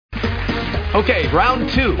Okay, round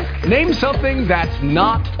 2. Name something that's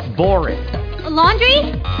not boring. Laundry?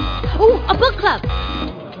 Ooh, a book club.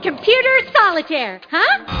 Computer solitaire,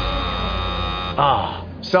 huh? Ah,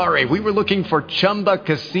 sorry, we were looking for Chumba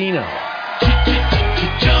Casino.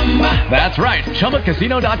 That's right,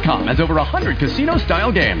 ChumbaCasino.com has over 100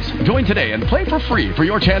 casino-style games. Join today and play for free for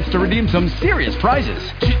your chance to redeem some serious prizes.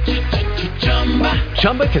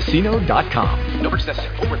 ChumbaCasino.com. No purchase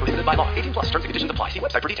necessary. Void where prohibited by law. 18 plus. Terms and conditions apply. See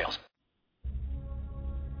website for details.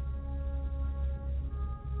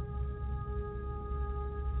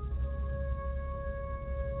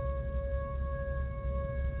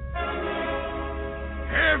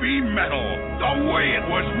 Heavy metal, the way it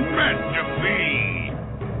was meant to be.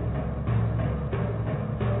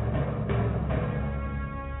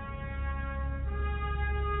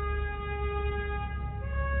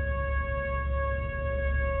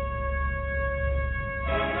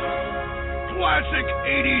 Classic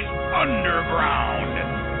 80s underground.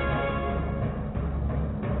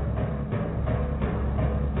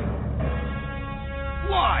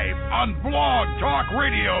 Live on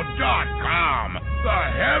blogtalkradio.com. The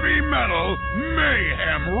Heavy Metal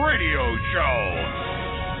Mayhem Radio Show.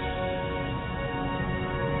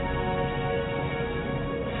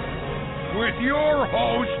 With your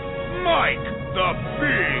host, Mike the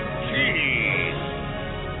Big Cheese.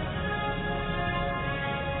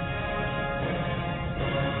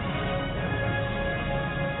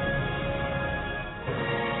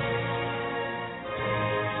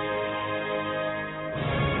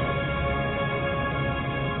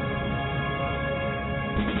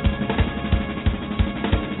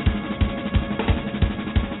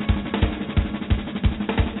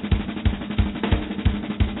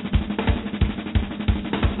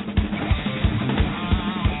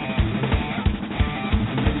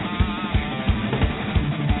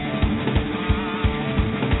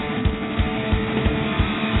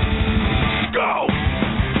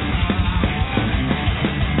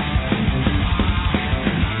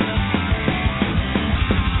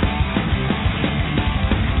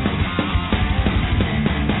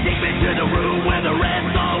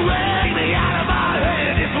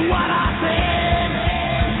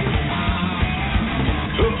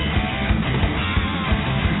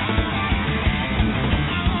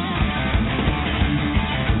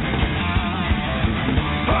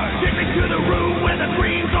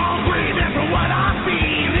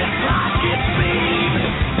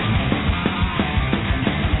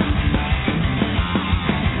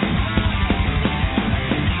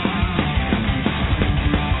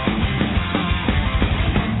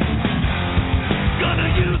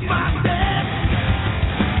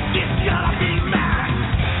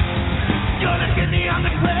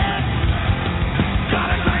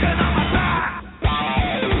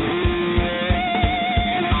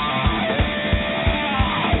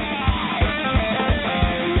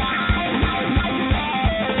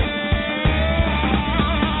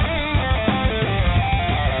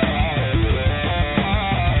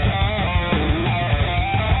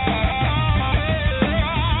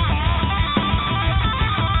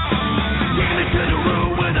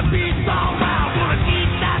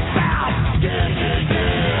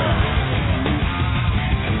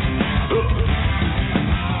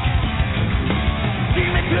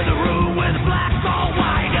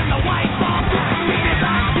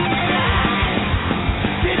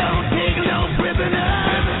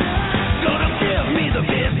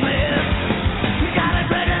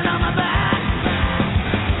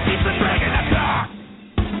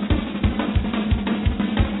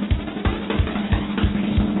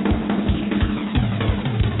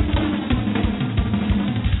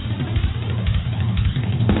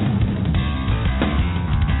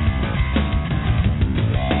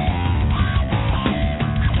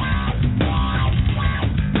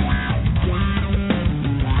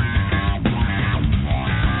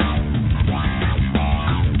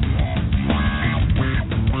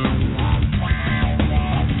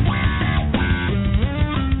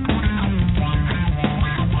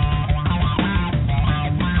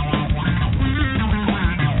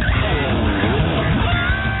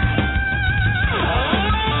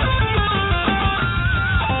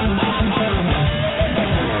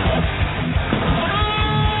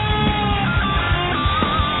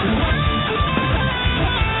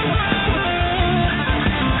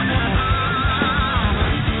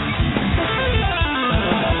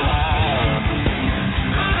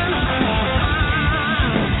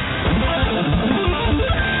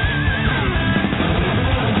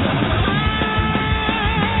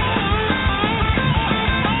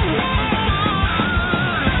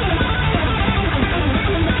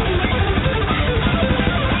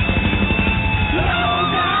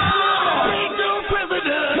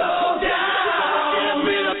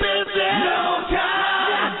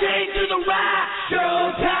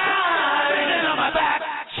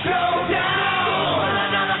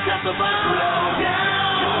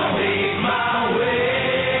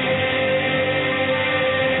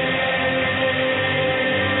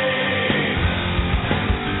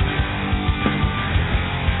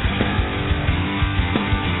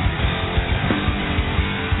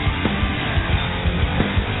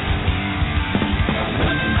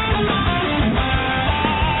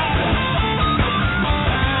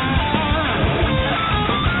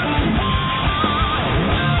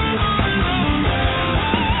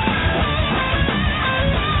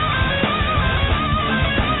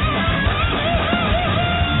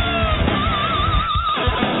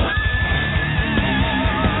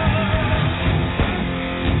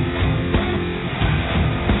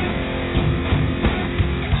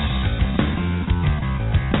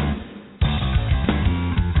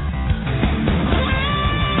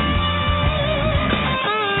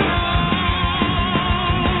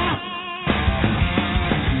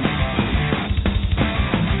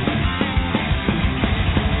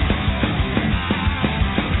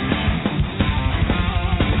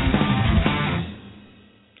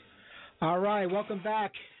 welcome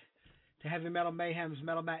back to Heavy Metal Mayhem's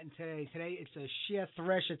Metal Matinee. Today it's a sheer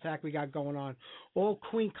thrash attack we got going on. All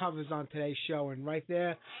Queen covers on today's show, and right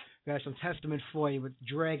there we got some Testament for you with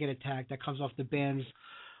Dragon Attack that comes off the band's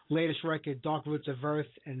latest record, Dark Roots of Earth.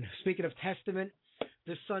 And speaking of Testament,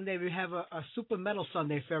 this Sunday we have a Super Metal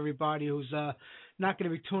Sunday for everybody who's not going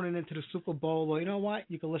to be tuning into the Super Bowl. Or you know what?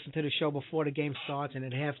 You can listen to the show before the game starts and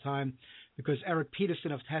at halftime, because Eric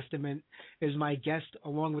Peterson of Testament is my guest,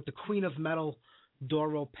 along with the Queen of Metal,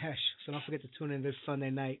 Doro Pesh. So don't forget to tune in this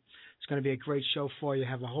Sunday night. It's going to be a great show for you.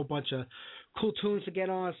 Have a whole bunch of cool tunes to get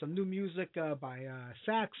on, some new music by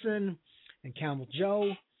Saxon and Camel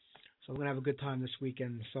Joe. So we're going to have a good time this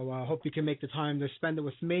weekend. So I hope you can make the time to spend it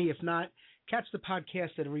with me. If not, catch the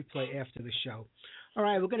podcast and replay after the show. All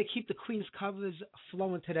right, we're going to keep the Queen's covers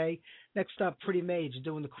flowing today. Next up, Pretty Maids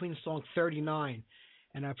doing the Queen song 39.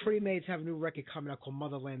 And Pretty Maids have a new record coming out called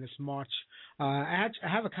Motherland this March. I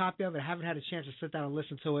have a copy of it. I haven't had a chance to sit down and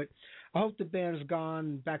listen to it. I hope the band's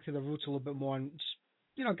gone back to the roots a little bit more and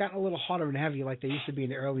just, gotten a little harder and heavy like they used to be in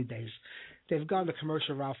the early days. They've gone the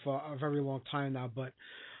commercial route for a very long time now, but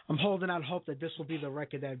I'm holding out hope that this will be the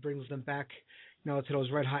record that brings them back, to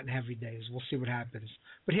those red hot and heavy days. We'll see what happens.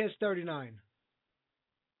 But here's 39.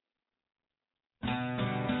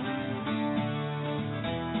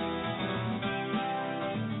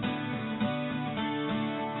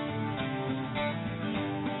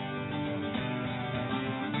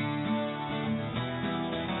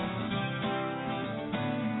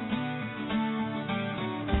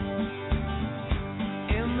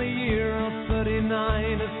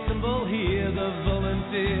 Assemble here the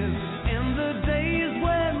volunteers in the days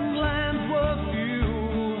when lands were few.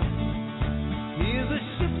 Hear the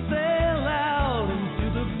ship sail out into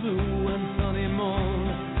the blue and sunny moon,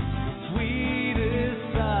 the sweetest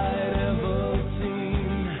sight ever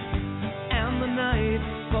seen. And the night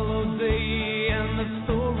followed day, and the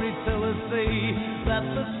storytellers say that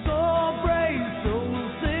the sore brave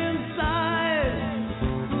souls inside,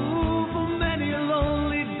 who for many a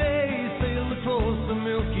lonely day sailed across the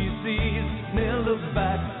milky seas, never looked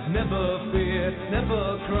back, never feared,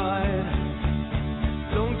 never cried.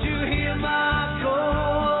 Don't you hear my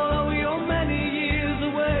call? Oh, you're many years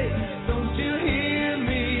away. Don't you hear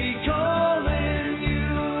me calling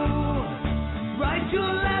you? Write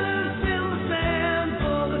your letters in the sand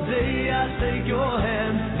for the day I take your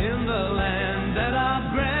hand in the land that our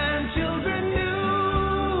grandchildren knew.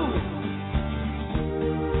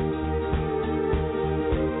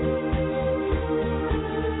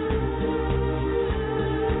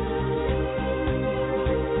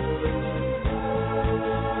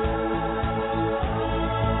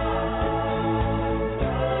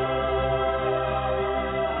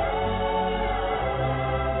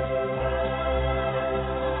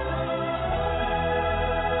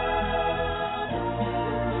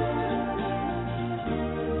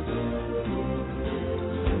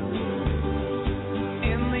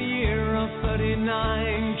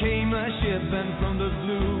 Came a ship, and from the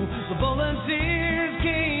blue the volunteers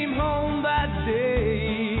came home that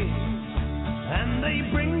day, and they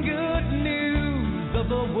bring good news of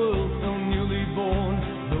the world so newly born,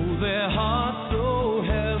 though their hearts so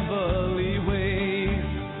heavily weigh.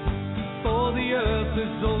 For the earth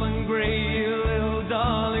is dull and gray, little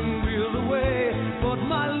darling, wheel away, but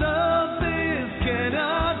my love this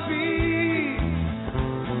cannot be.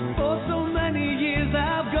 For so many years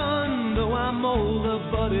I've gone, though I'm older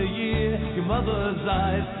but a year. Your mother's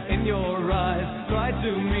eyes in your eyes cry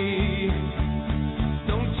to me.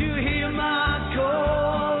 Don't you hear my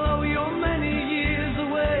call? Oh, you're many years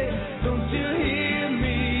away. Don't you hear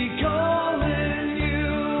me calling you?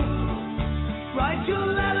 Write your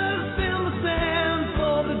letters in the sand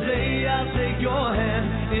for the day I'll take your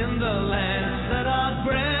hand in the land that our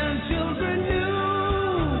grandchildren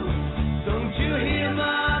knew. Don't you hear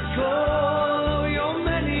my call?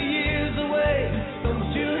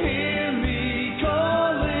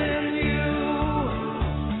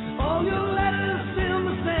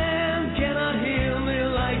 Can I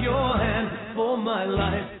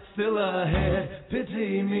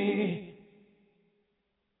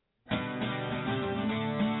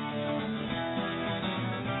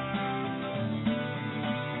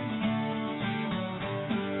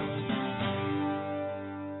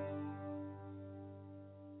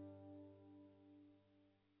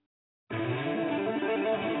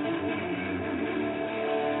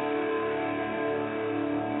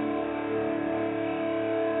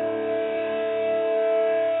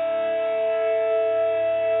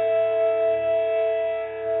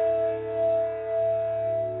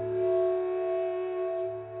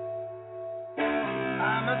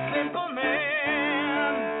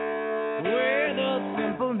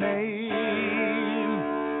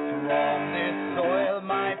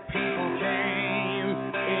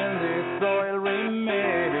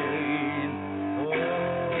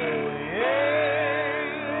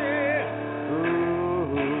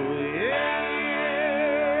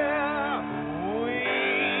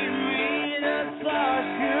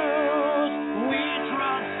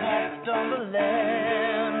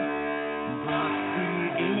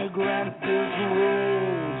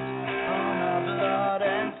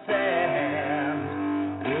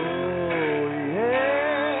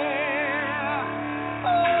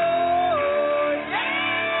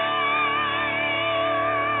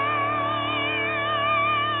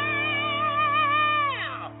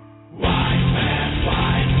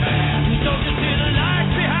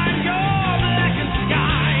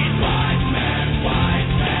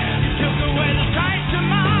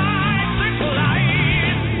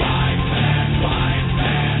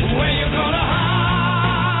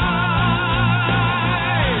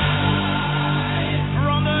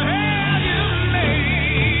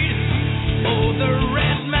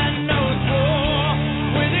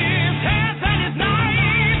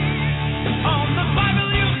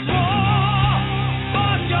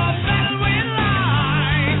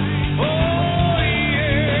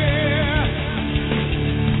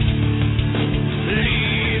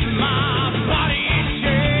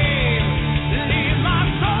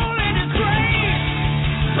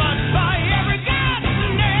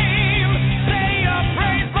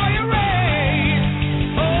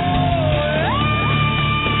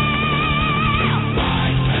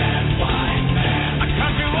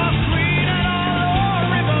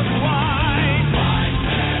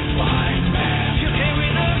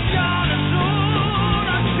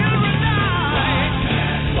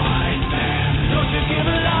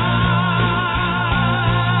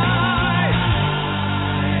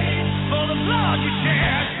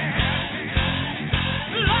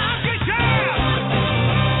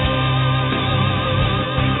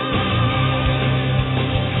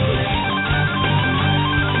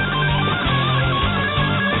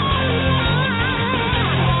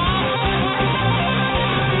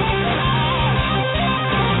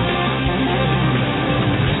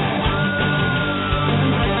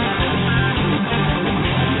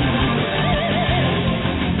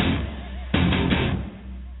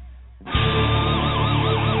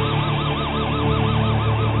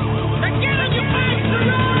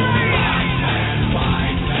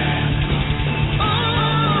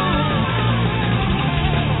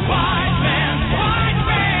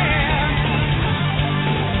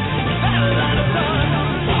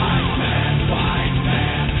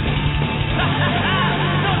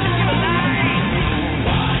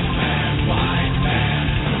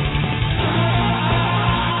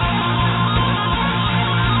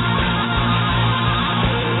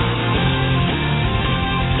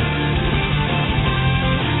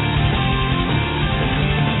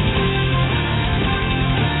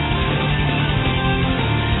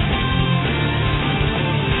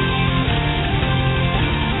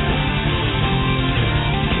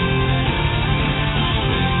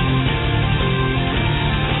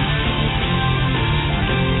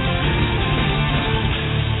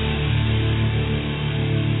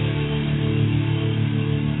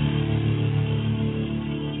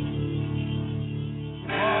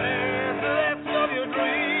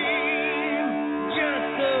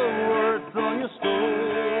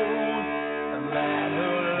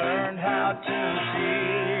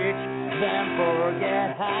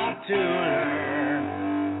to learn.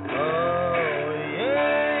 Oh, yeah.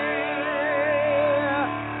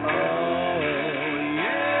 Oh,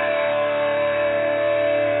 yeah.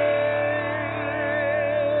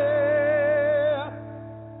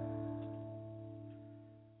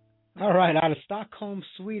 All right, out of Stockholm,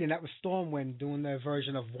 Sweden, that was Stormwind doing their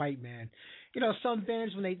version of White Man. You know, some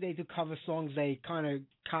bands, when they do cover songs, they kind of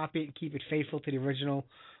copy it and keep it faithful to the original,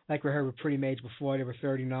 like we heard with Pretty Maids before, they were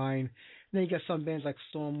 39. And then you got some bands like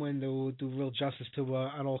Stormwind who do real justice to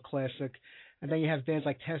an old classic. And then you have bands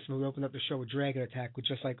like Testament who opened up the show with Dragon Attack, who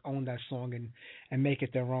just like own that song and make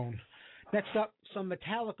it their own. Next up, some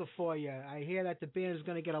Metallica for you. I hear that the band is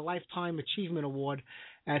going to get a Lifetime Achievement Award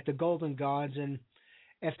at the Golden Gods, and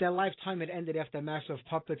if their lifetime had ended after Master of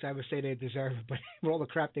Puppets, I would say they deserve it. But with all the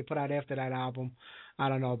crap they put out after that album, I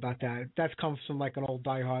don't know about that. That comes from like an old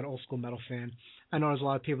diehard, old school metal fan. I know there's a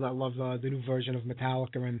lot of people that love the new version of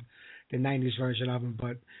Metallica and the 90s version of them.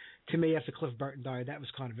 But to me, after Cliff Burton died, that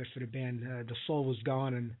was kind of it for the band. The soul was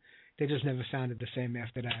gone, and they just never sounded the same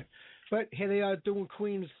after that. But here they are doing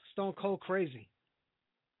Queen's Stone Cold Crazy.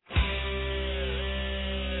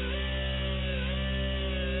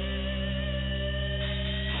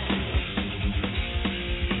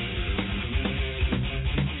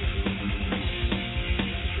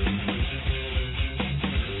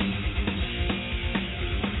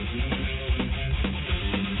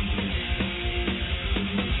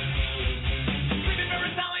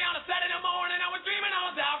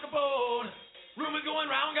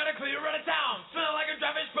 Going round, got to clear out of town. Smell like a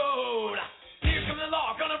traffic boat. Here comes the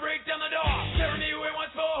law, gonna break down the door.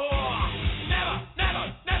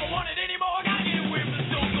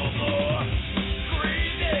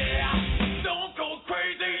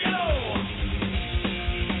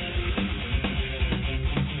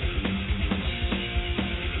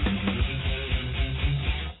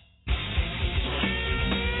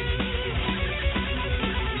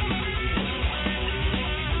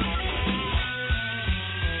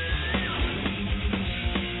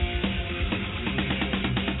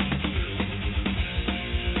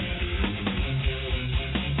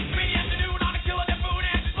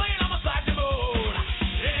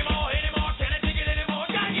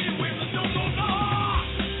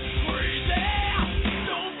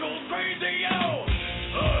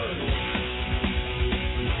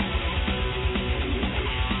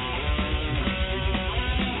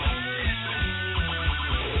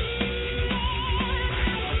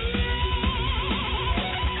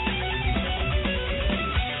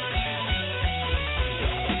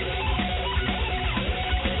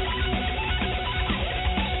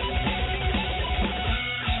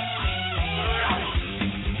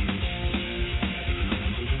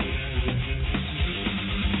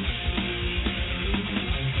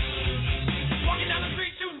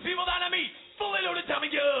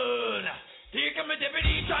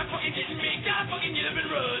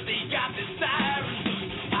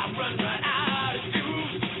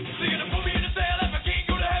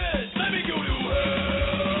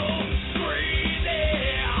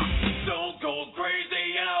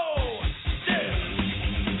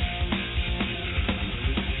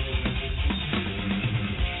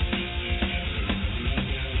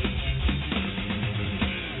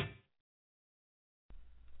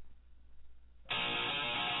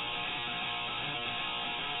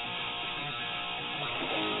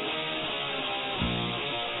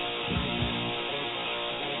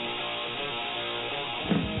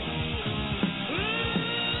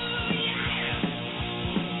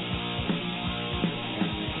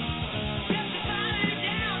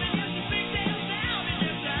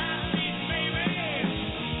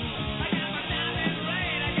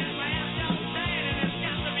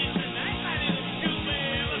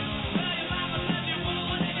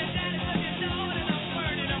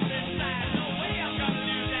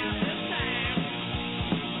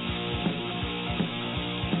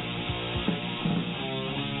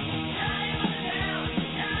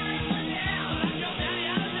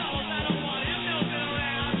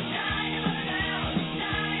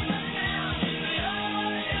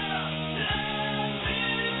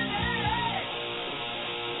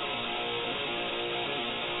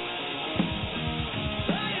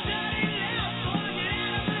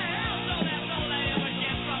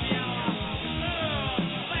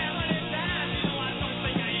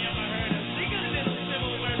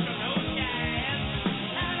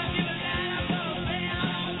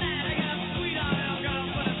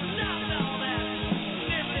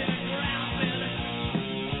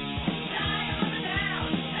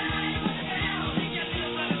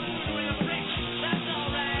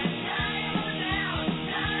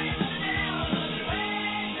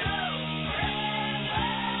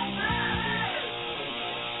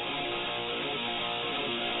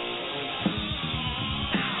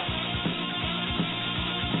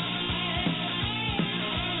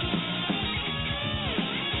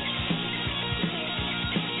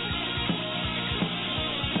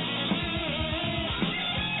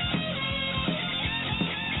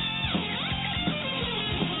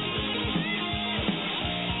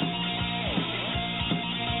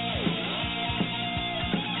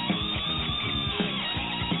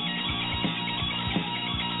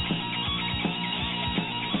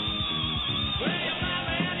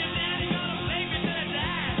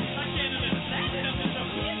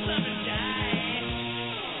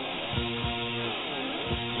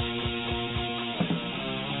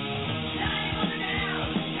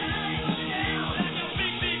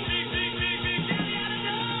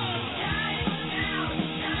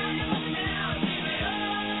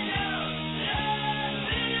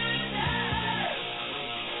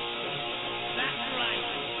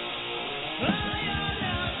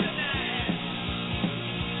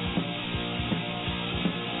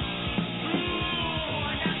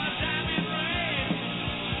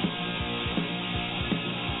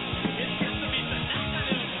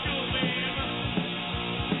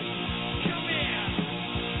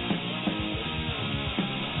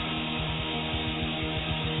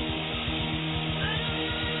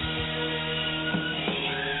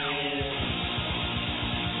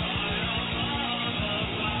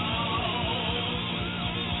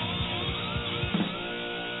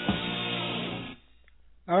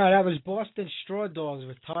 All right, that was Boston Straw Dogs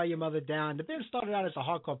with Tie Your Mother Down. The band started out as a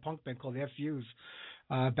hardcore punk band called FUs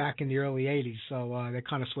back in the early 80s, so they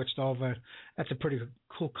kind of switched over. That's a pretty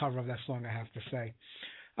cool cover of that song, I have to say.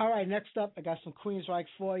 All right, next up, I got some Queensryche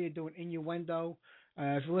for you doing Innuendo.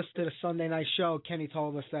 If you listen to the Sunday night show, Kenny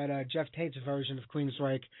told us that Jeff Tate's version of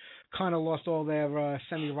Queensryche kind of lost all their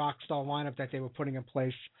semi-rock style lineup that they were putting in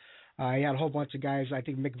place. He had a whole bunch of guys. I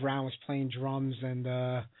think Mick Brown was playing drums, and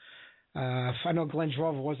I know Glenn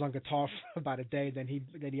Drover was on guitar for about a day. Then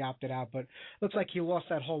he opted out, but looks like he lost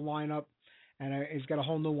that whole lineup, and he's got a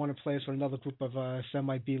whole new one in place with another group of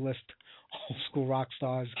semi B-list old school rock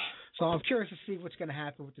stars. So I'm curious to see what's going to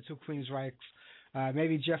happen with the two Queensryches.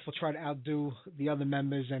 Maybe Jeff will try to outdo the other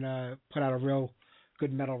members and put out a real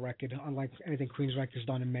good metal record, unlike anything Queensryche has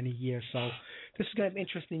done in many years. So this is going to be an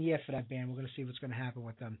interesting year for that band. We're going to see what's going to happen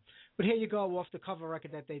with them. But here you go, off the cover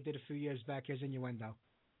record that they did a few years back. Here's Innuendo.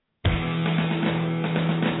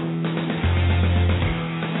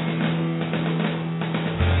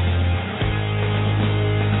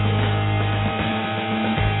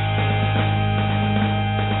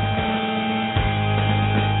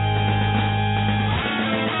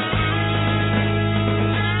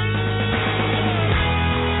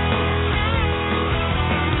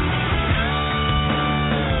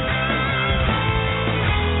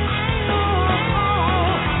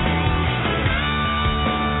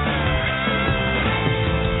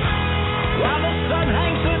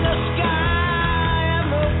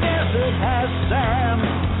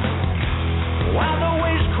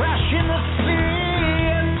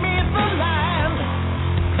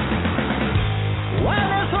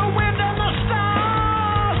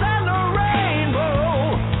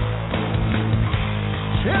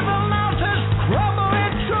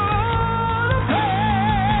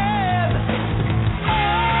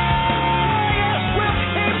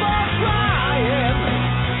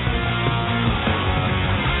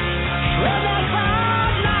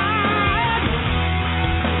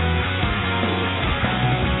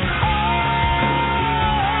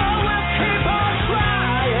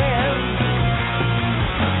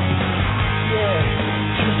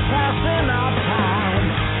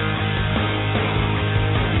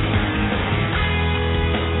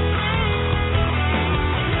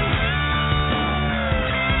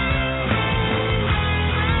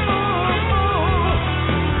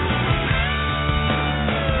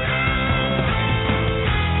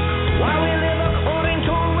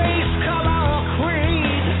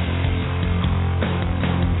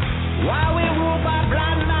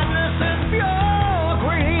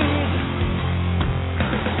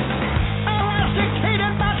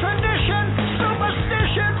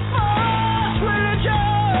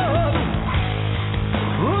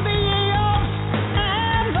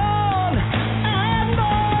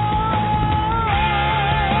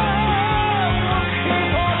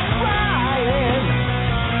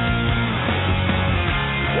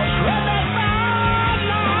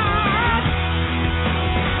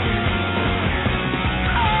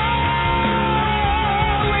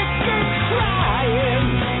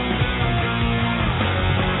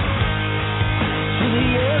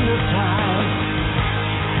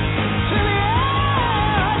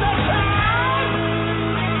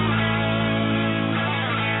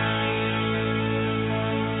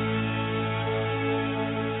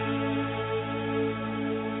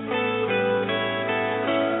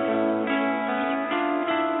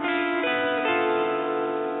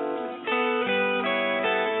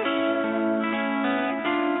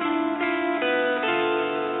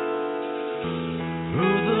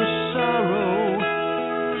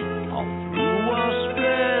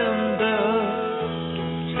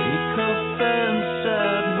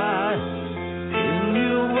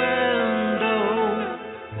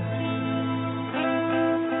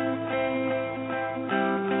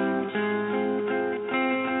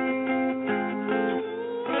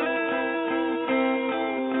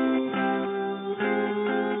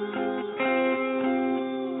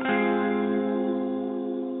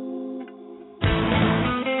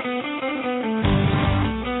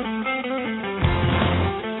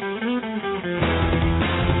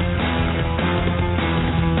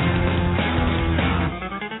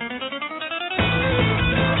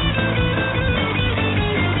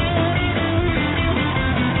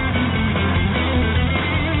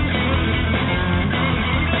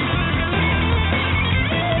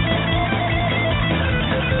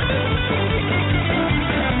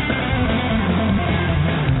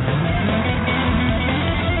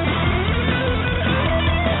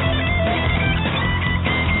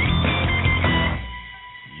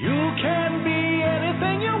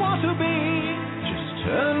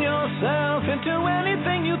 Turn yourself into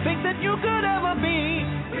anything you you think that you could ever be.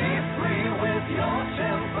 Be free with your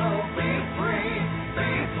tempo. Be free. Be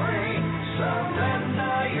free.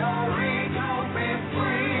 Surrender your ego. Be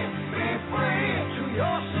free. Be free to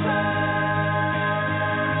yourself.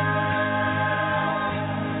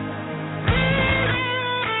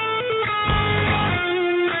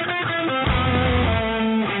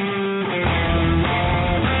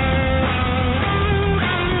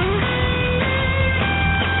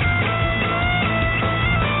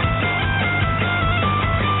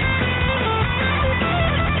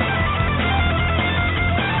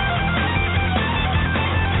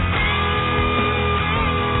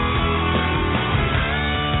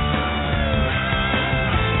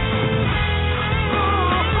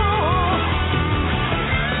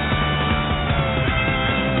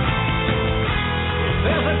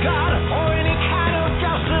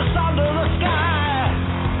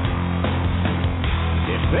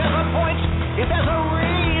 If there's a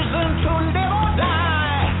reason to live or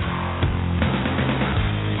die,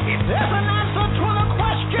 if there's an answer to the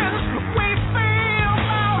questions we feel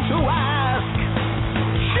bound to ask,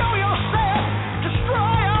 show yourself,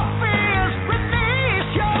 destroy your fears, release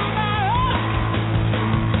your mask.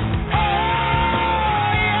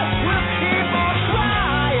 Oh, yes, we'll keep on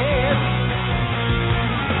trying.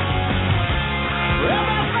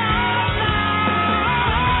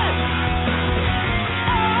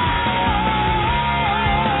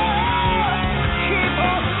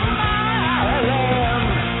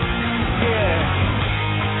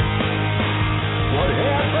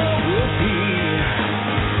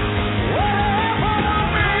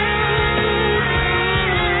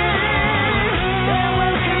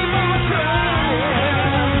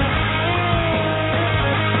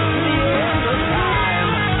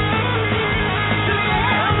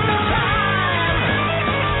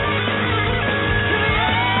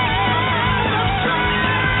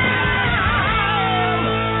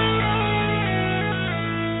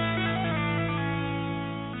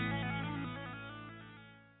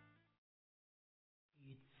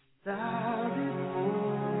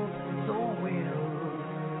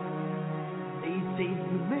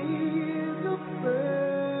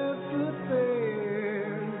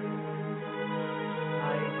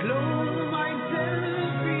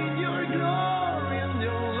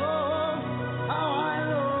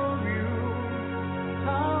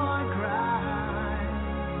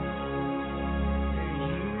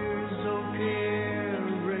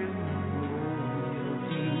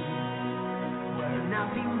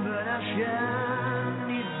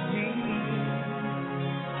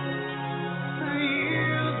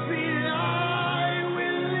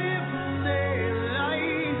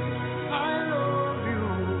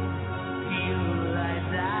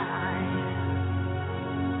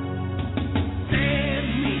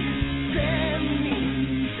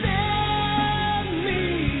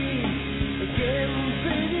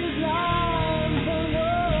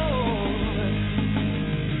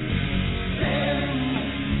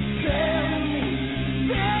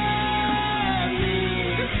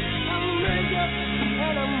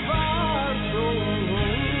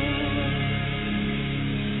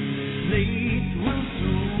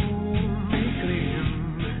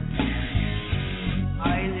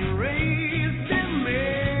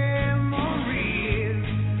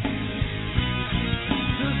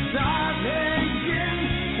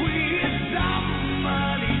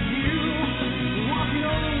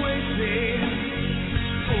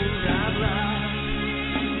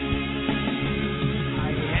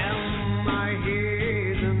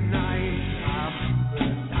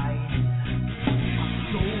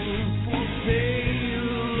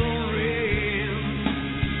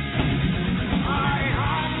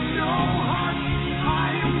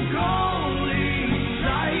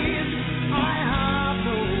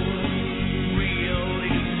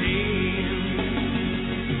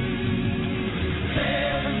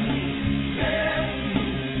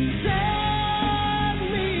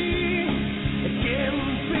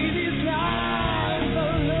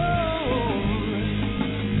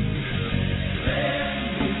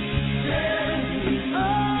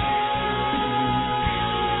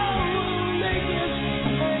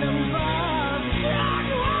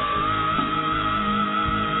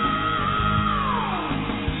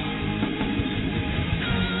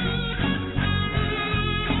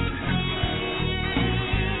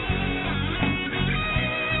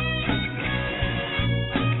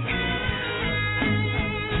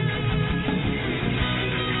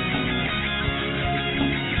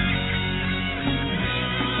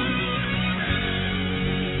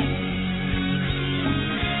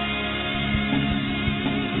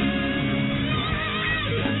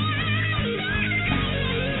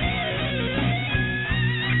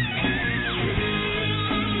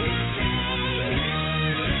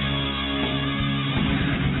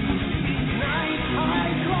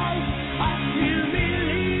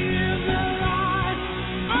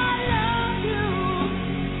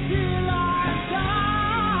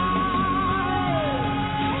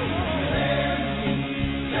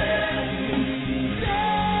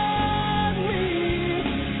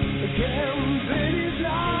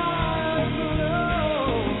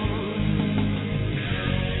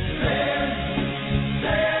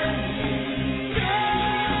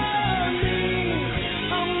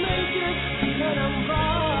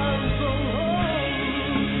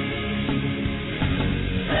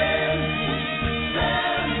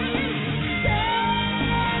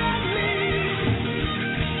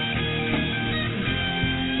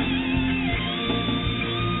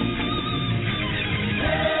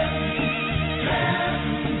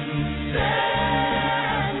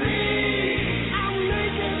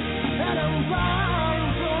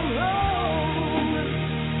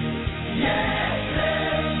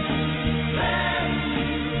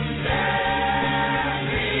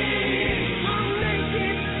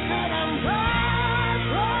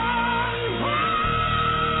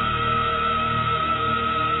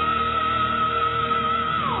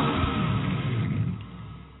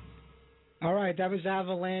 right, that was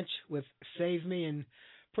Avalanche with Save Me, and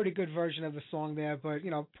pretty good version of the song there, but,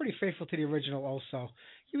 pretty faithful to the original also.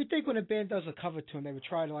 You would think when a band does a cover tune, they would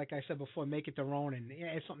try to, like I said before, make it their own and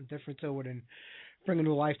add something different to it and bring a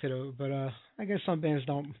new life to it, but I guess some bands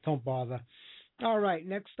don't bother. All right,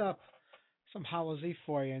 next up, some Hallows Eve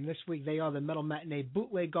for you, and this week they are the Metal Matinee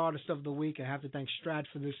Bootleg Artist of the Week. I have to thank Strad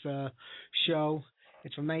for this show.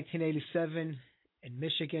 It's from 1987 in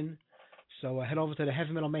Michigan. So head over to the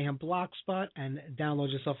Heavy Metal Mayhem blogspot and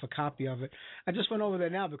download yourself a copy of it. I just went over there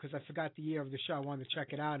now because I forgot the year of the show. I wanted to check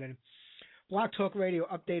it out. And Blog Talk Radio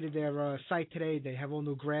updated their site today. They have all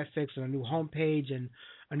new graphics and a new homepage and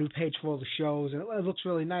a new page for all the shows. And it looks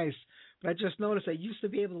really nice. But I just noticed I used to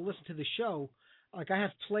be able to listen to the show. Like I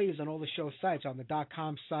have plays on all the show sites, on the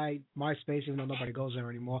 .com site, MySpace, even though nobody goes there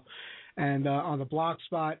anymore, and on the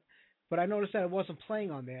blogspot. But I noticed that it wasn't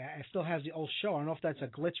playing on there. It still has the old show. I don't know if that's a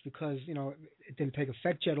glitch because, it didn't take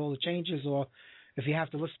effect yet, all the changes, or if you have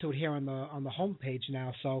to listen to it here on the homepage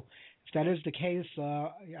now. So if that is the case,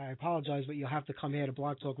 I apologize, but you'll have to come here to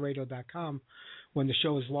blogtalkradio.com when the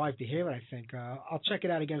show is live to hear it, I think. I'll check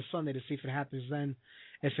it out again Sunday to see if it happens then.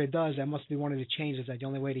 If it does, that must be one of the changes. That the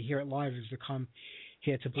only way to hear it live is to come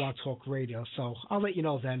here to Blog Talk Radio. So I'll let you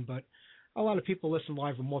know then, but a lot of people listen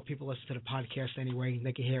live, and more people listen to the podcast anyway, and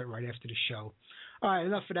they can hear it right after the show. All right,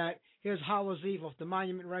 enough of that. Here's Hallows Eve off the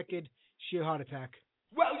Monument record, Sheer Heart Attack.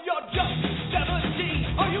 Well, you're just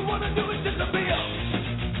 17. All you want to do is disappear.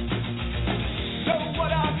 Know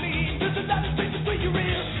what I mean? There's a lot of space between your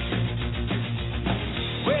ears.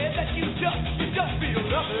 Where that you just feel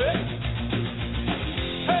nothing.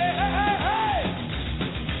 Hey, hey, hey, hey.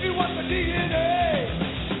 You want the DNA.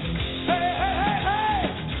 Hey, hey, hey, hey.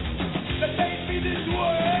 That made me this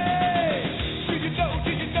way. Do you know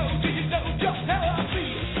just how I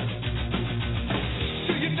feel?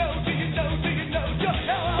 Do you know just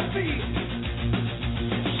how I feel?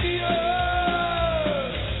 Yeah.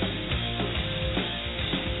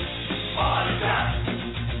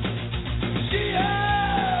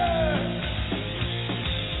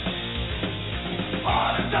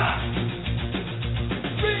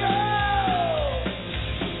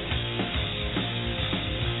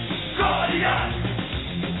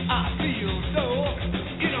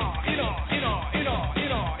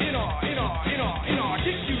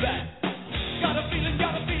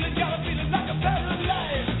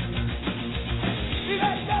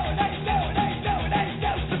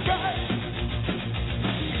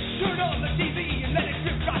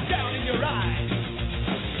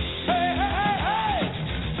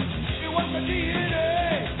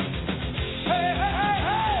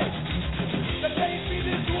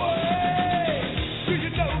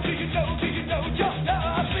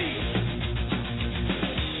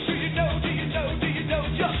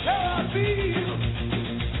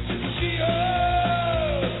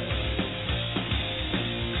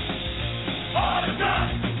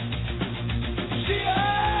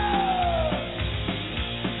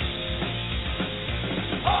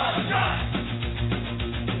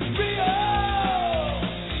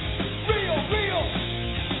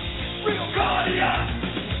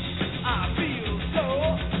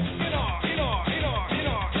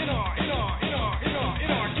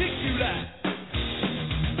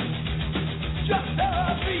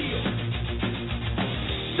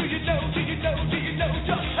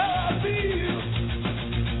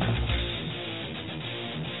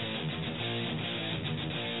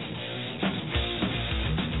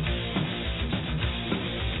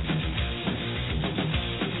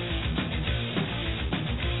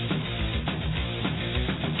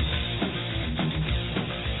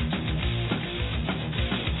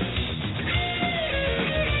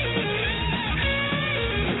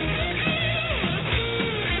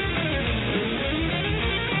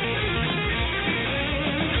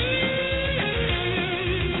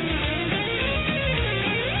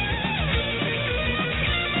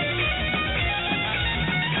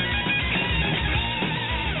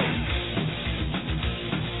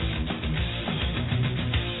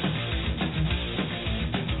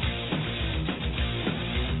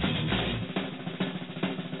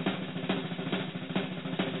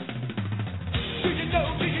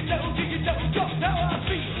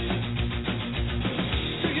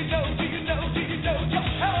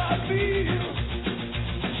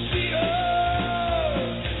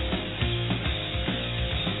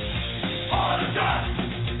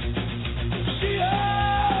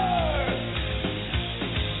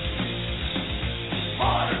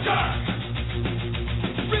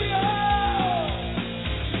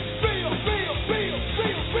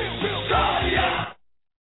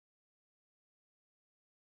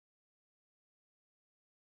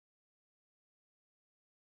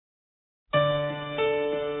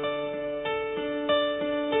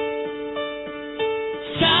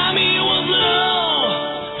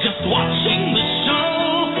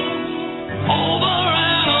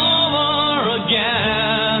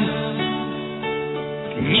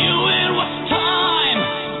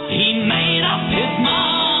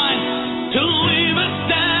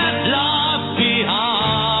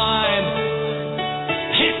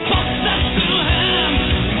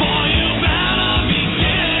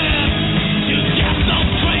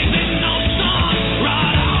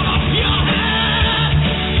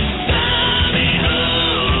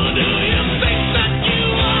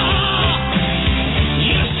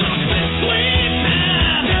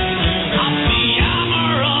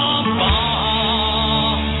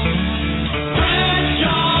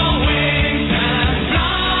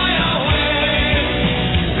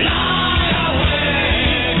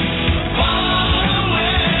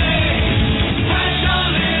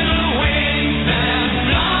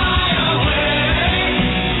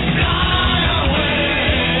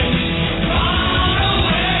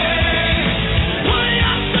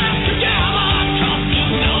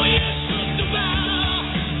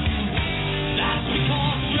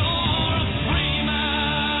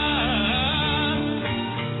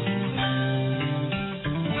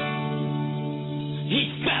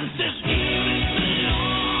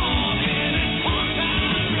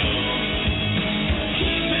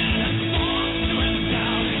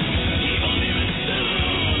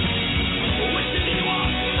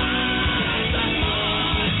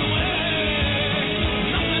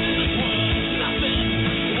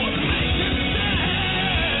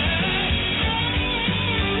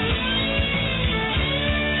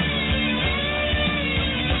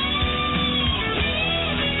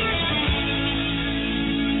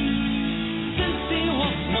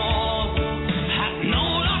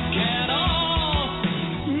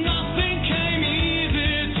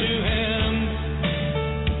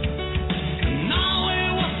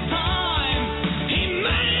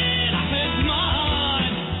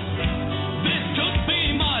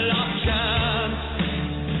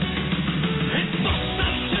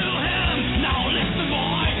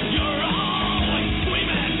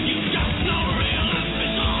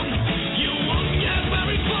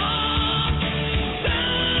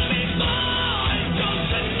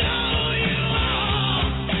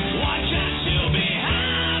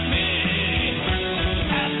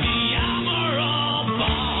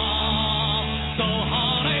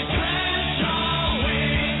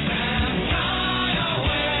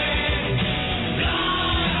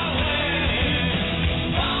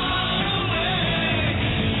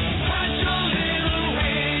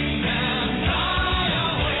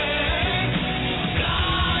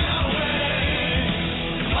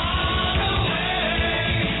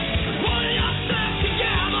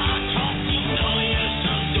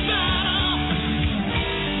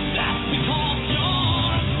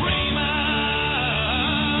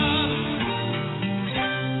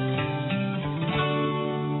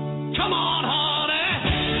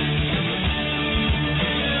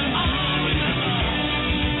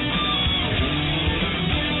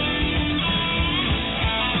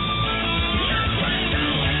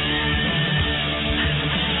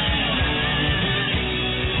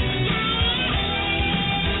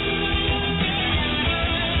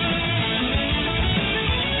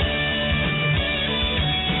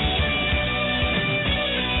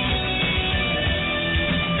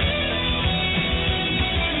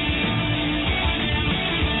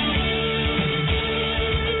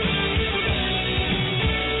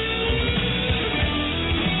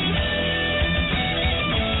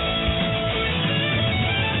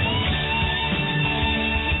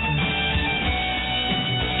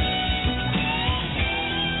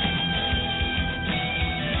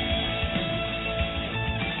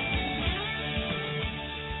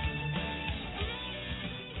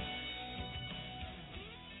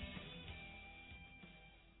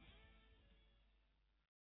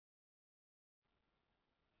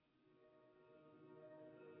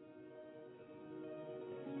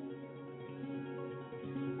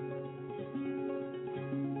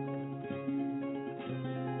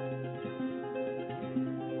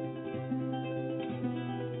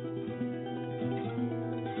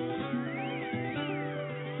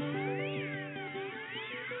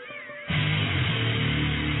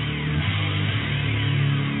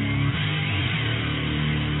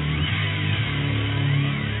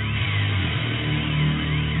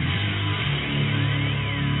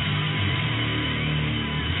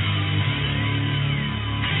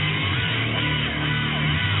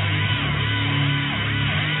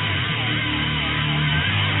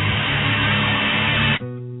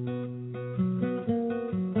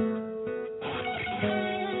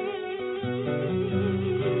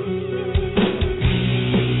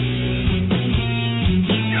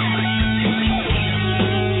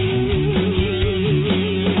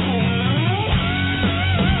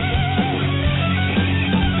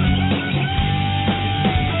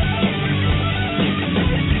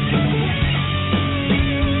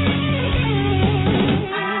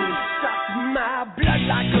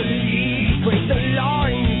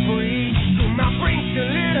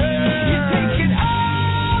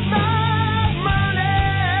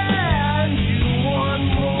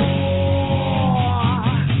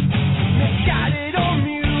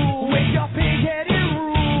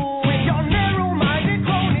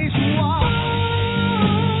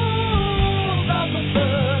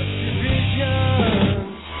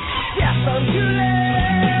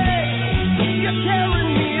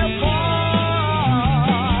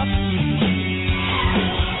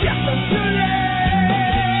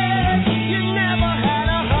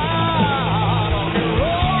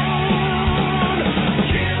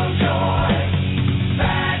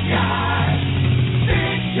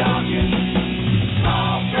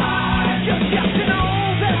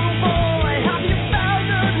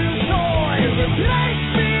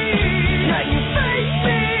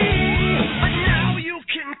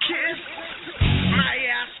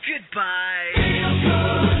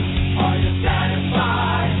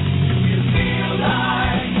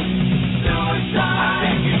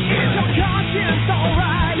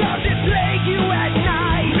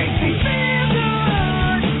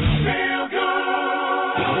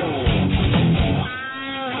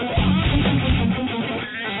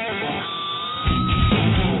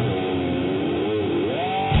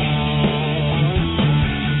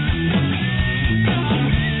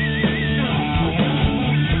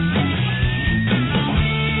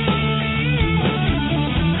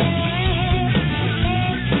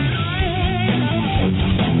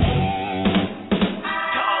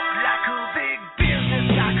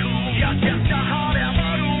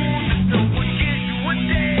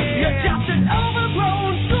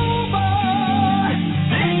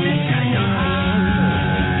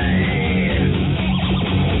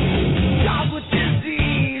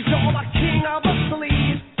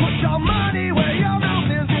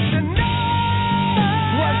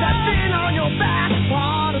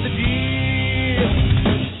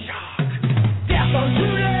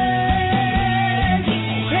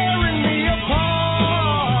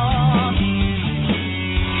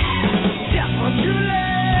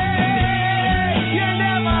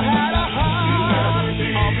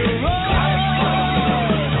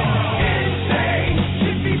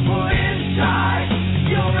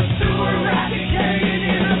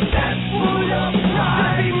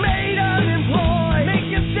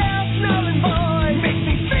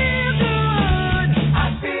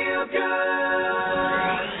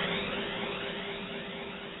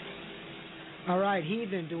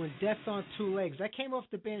 Heathen doing Death on Two Legs. That came off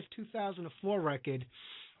the band's 2004 record,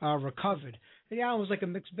 Recovered. The album was like a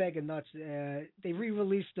mixed bag of nuts. They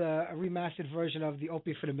re-released a remastered version of the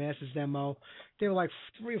Opiate for the Masses demo. There were like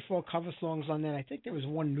 3 or 4 cover songs on there. I think there was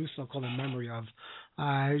one new song called In Memory Of.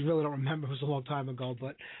 I really don't remember. It was a long time ago.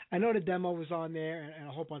 But I know the demo was on there and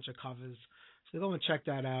a whole bunch of covers. So go and check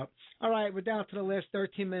that out. All right, we're down to the last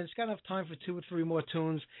 13 minutes. Got enough time for 2 or 3 more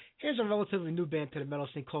tunes. Here's a relatively new band to the metal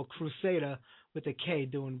scene called Crusader with a K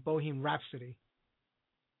doing Bohemian Rhapsody.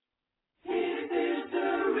 Is this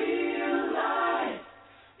the real life?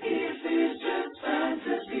 Is this just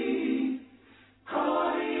fantasy?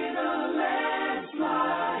 Caught in a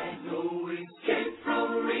landslide, no escape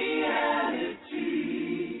from reality.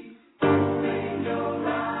 Open your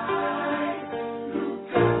eyes,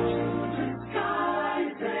 look up to the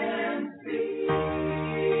skies and see.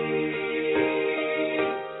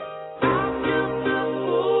 I'm just a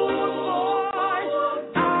fool boy,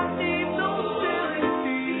 I need no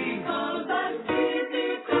sympathy. Because I'm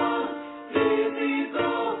physical,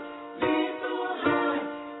 little high,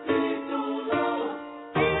 little low.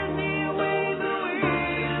 Any way the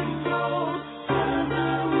wind blows,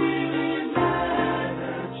 doesn't really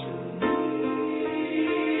matter to me.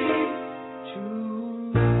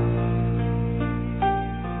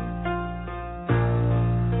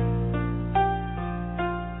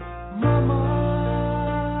 Mama,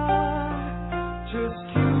 just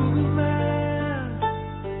killed a man,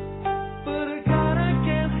 but I got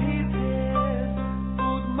against his head.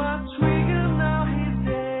 Put my trigger, now he's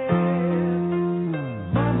dead.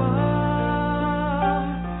 Mama,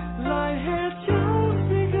 life had just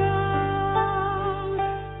begun,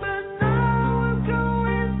 but now I'm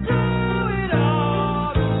going through it all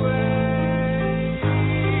the way.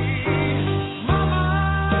 Mama,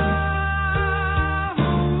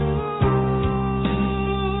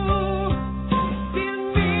 didn't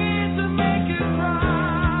mean to make you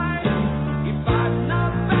cry. If I'm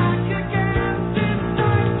not back again this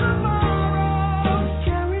time tomorrow,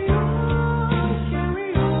 carry on,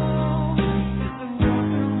 listen,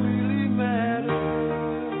 nothing really matters.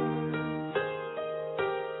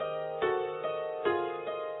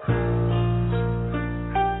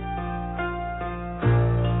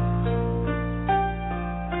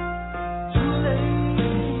 Too late,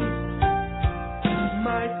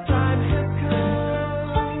 my time has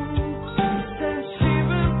come. Send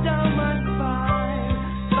shivers down my spine,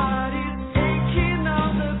 body's aching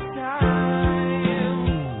all the time.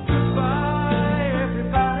 Goodbye,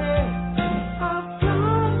 everybody, I've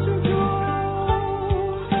got to go.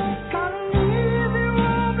 Gotta leave it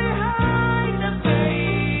all behind and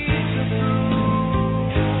face the truth.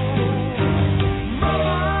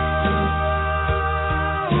 Mama,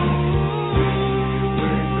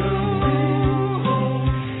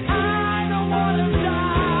 I don't wanna die.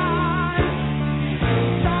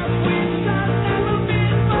 That wish I'd never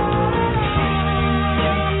been born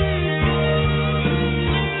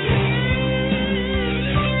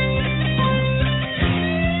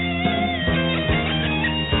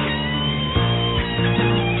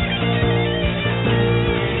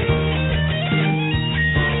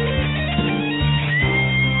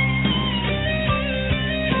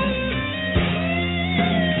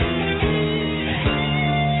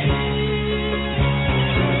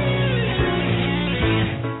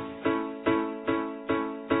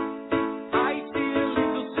I see a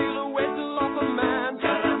little silhouette of a man.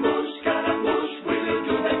 Scaramouche, will you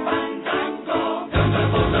do the fandango?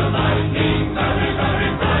 Thunderbolt, the lightning, very, very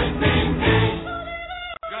frightening me.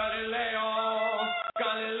 Galileo,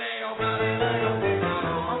 magnifico.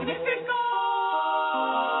 I'm just a poor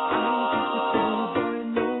boy,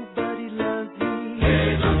 nobody loves me.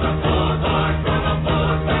 Hey, just a poor boy from a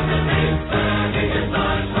poor family, standing his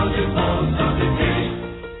life on the bones of the king.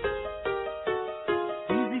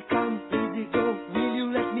 Easy come, easy go, will you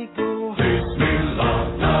let me go? Bismillah,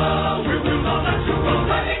 now we will not let you go.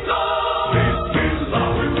 Let it go. Bismillah,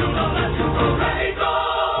 we will not let you go. Let it go.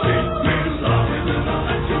 Bismillah, we will not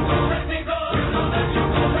let you go. Let me go. We'll not let you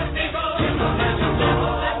go. Let me go. We'll not let you go.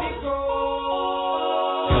 Let me go.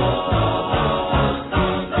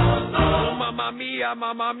 Oh, mamma mia,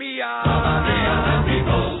 mamma mia. Mamma mia, let me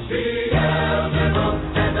go. Beelzebub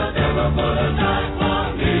and the devil put a knife on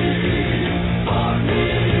me. On me.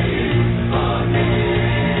 On me.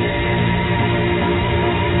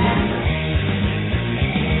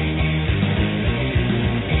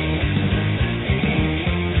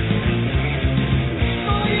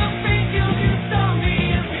 So you think you can stop me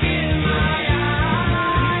and spit in my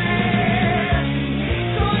eyes?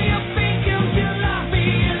 So you think you can lock me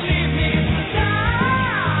and leave me to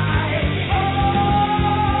die?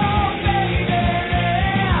 Oh, baby.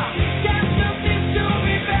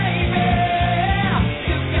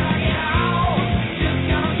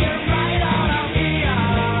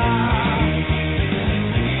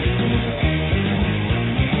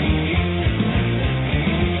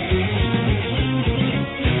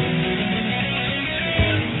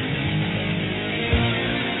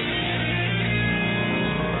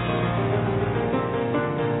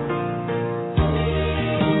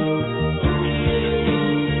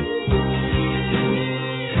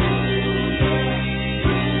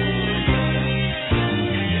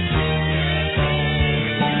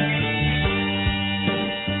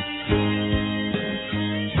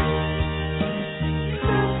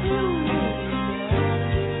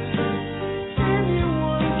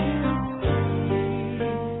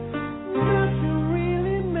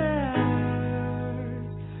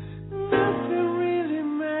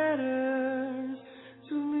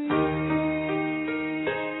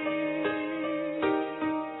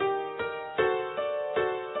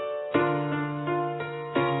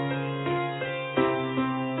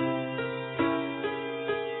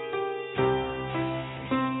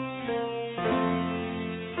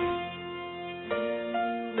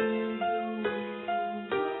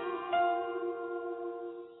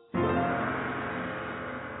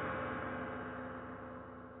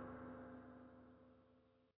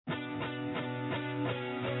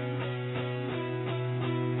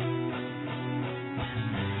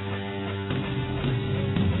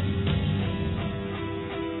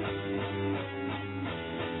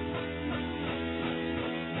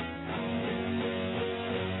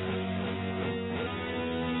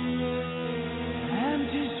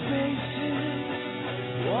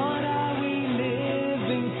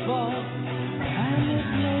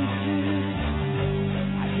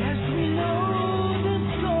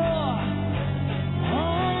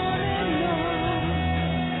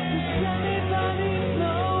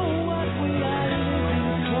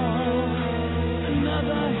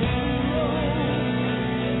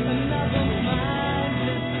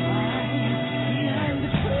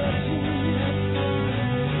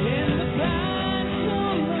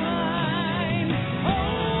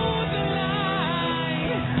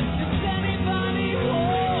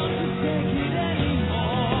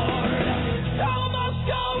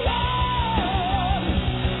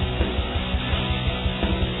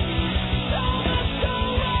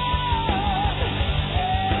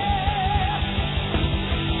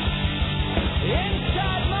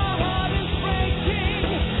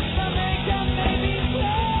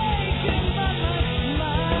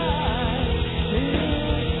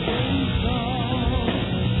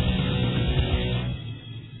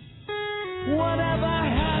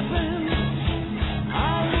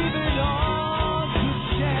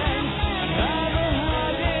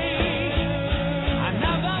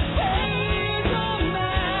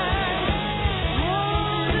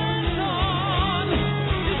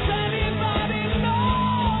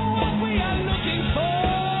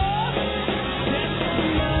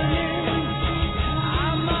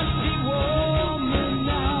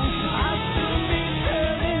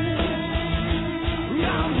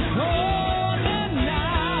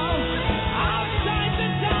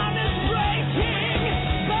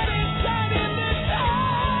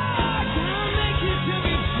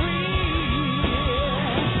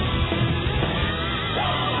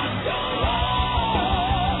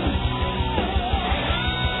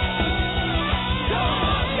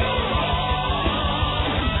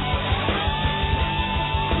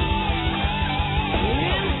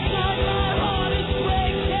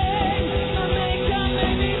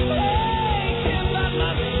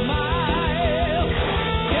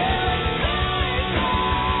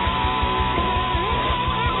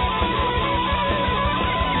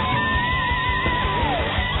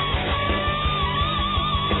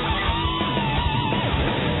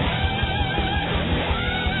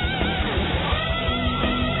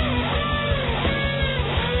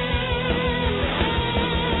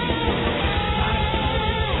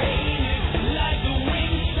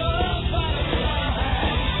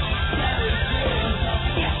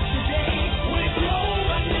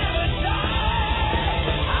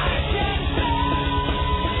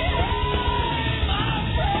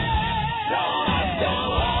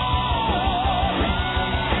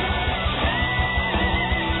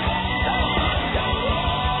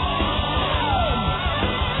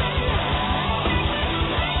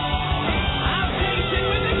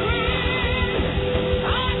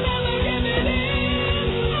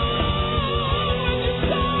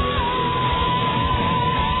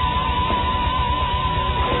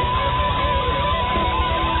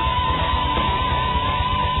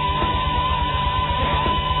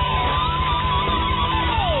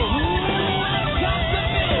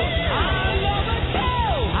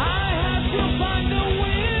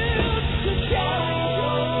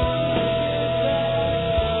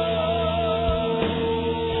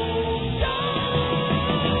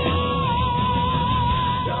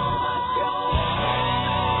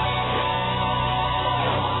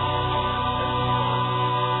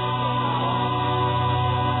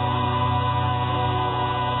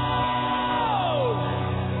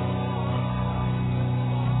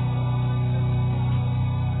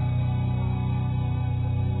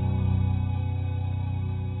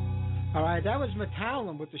 right, that was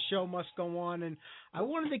Metallica with The Show Must Go On, and I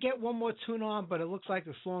wanted to get one more tune on, but it looks like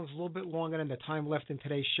the song's a little bit longer than the time left in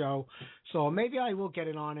today's show, so maybe I will get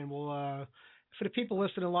it on, and we'll, for the people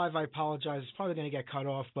listening live, I apologize, it's probably going to get cut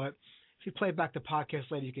off, but if you play back the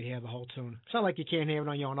podcast later, you can hear the whole tune. It's not like you can't hear it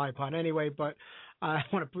on your own iPod anyway, but I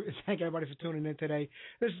want to thank everybody for tuning in today.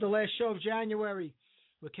 This is the last show of January.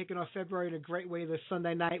 We're kicking off February in a great way this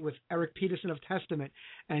Sunday night with Eric Peterson of Testament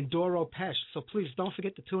and Doro Pesh. So please don't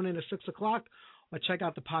forget to tune in at 6 o'clock or check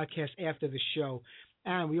out the podcast after the show.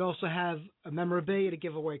 And we also have a memorabilia to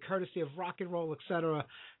give away courtesy of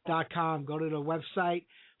rockandrolletc.com. Go to the website,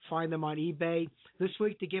 find them on eBay. This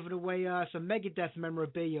week they're giving away some Megadeth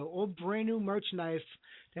memorabilia, all brand new merchandise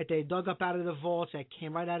that they dug up out of the vaults that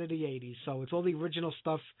came right out of the 80s. So it's all the original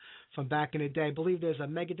stuff from back in the day. I believe there's a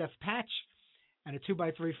Megadeth patch and a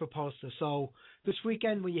 2x3 for posters. So this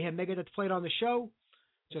weekend when you hear Megadeth played on the show,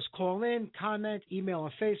 just call in, comment, email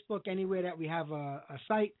on Facebook, anywhere that we have a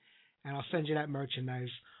site, and I'll send you that merchandise.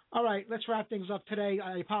 All right, let's wrap things up today.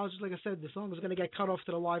 I apologize, like I said, the song is going to get cut off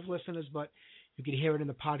to the live listeners, but you can hear it in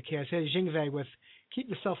the podcast. Here's Jingve with Keep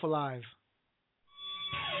Yourself Alive.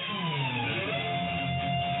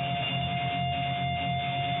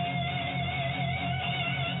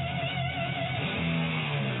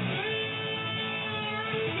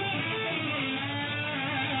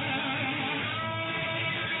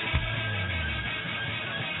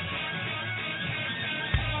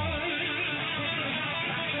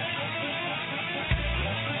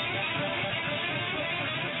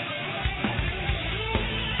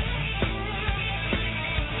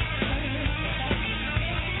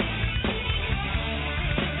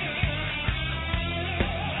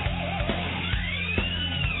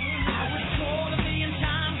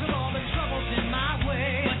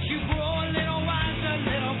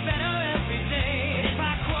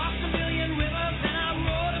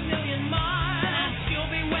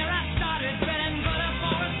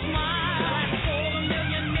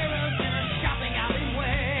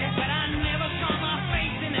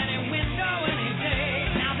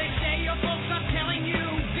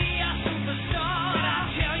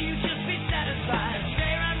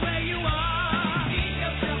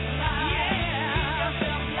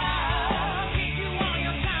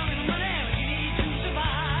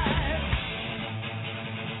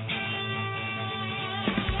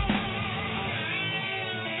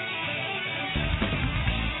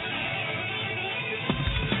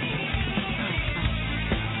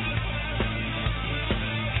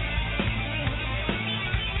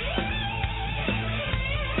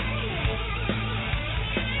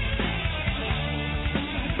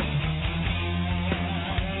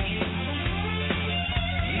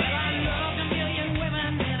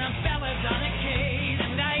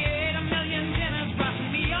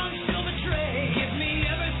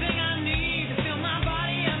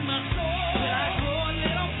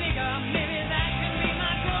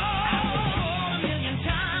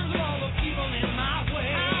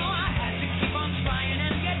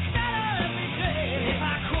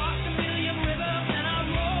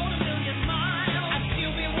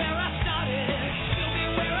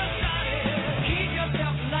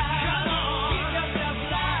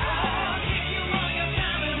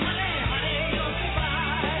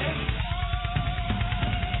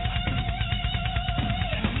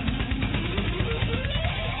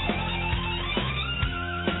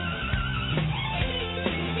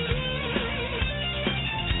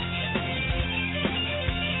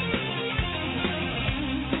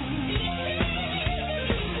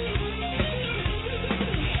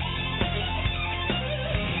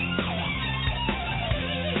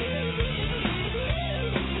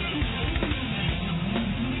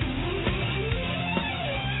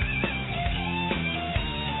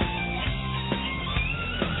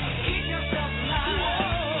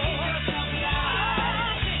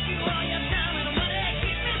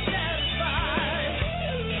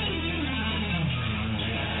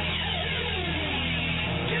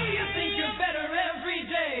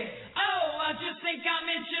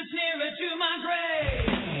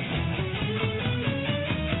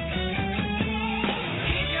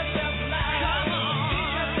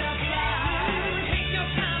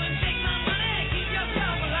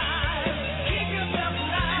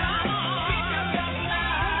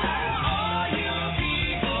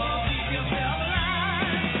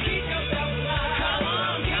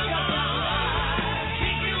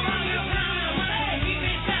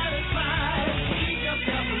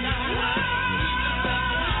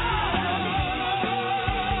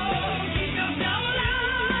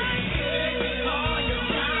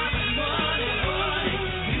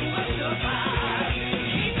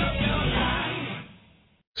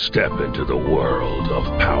 Step into the world of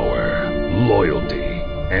power, loyalty,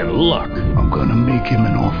 and luck. I'm gonna make him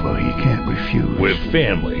an offer he can't refuse. With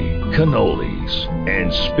family, cannolis,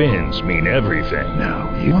 and spins mean everything.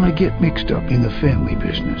 Now, you wanna get mixed up in the family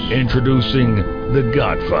business. Introducing The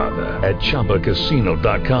Godfather at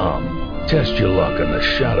ChumbaCasino.com. Test your luck in the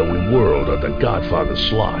shadowy world of The Godfather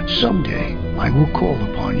slot. Someday, I will call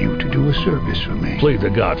upon you to do a service for me. Play The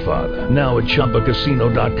Godfather, now at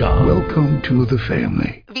ChumbaCasino.com. Welcome to the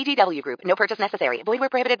family. VGW Group. No purchase necessary. Void where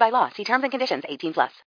prohibited by law. See terms and conditions. 18+.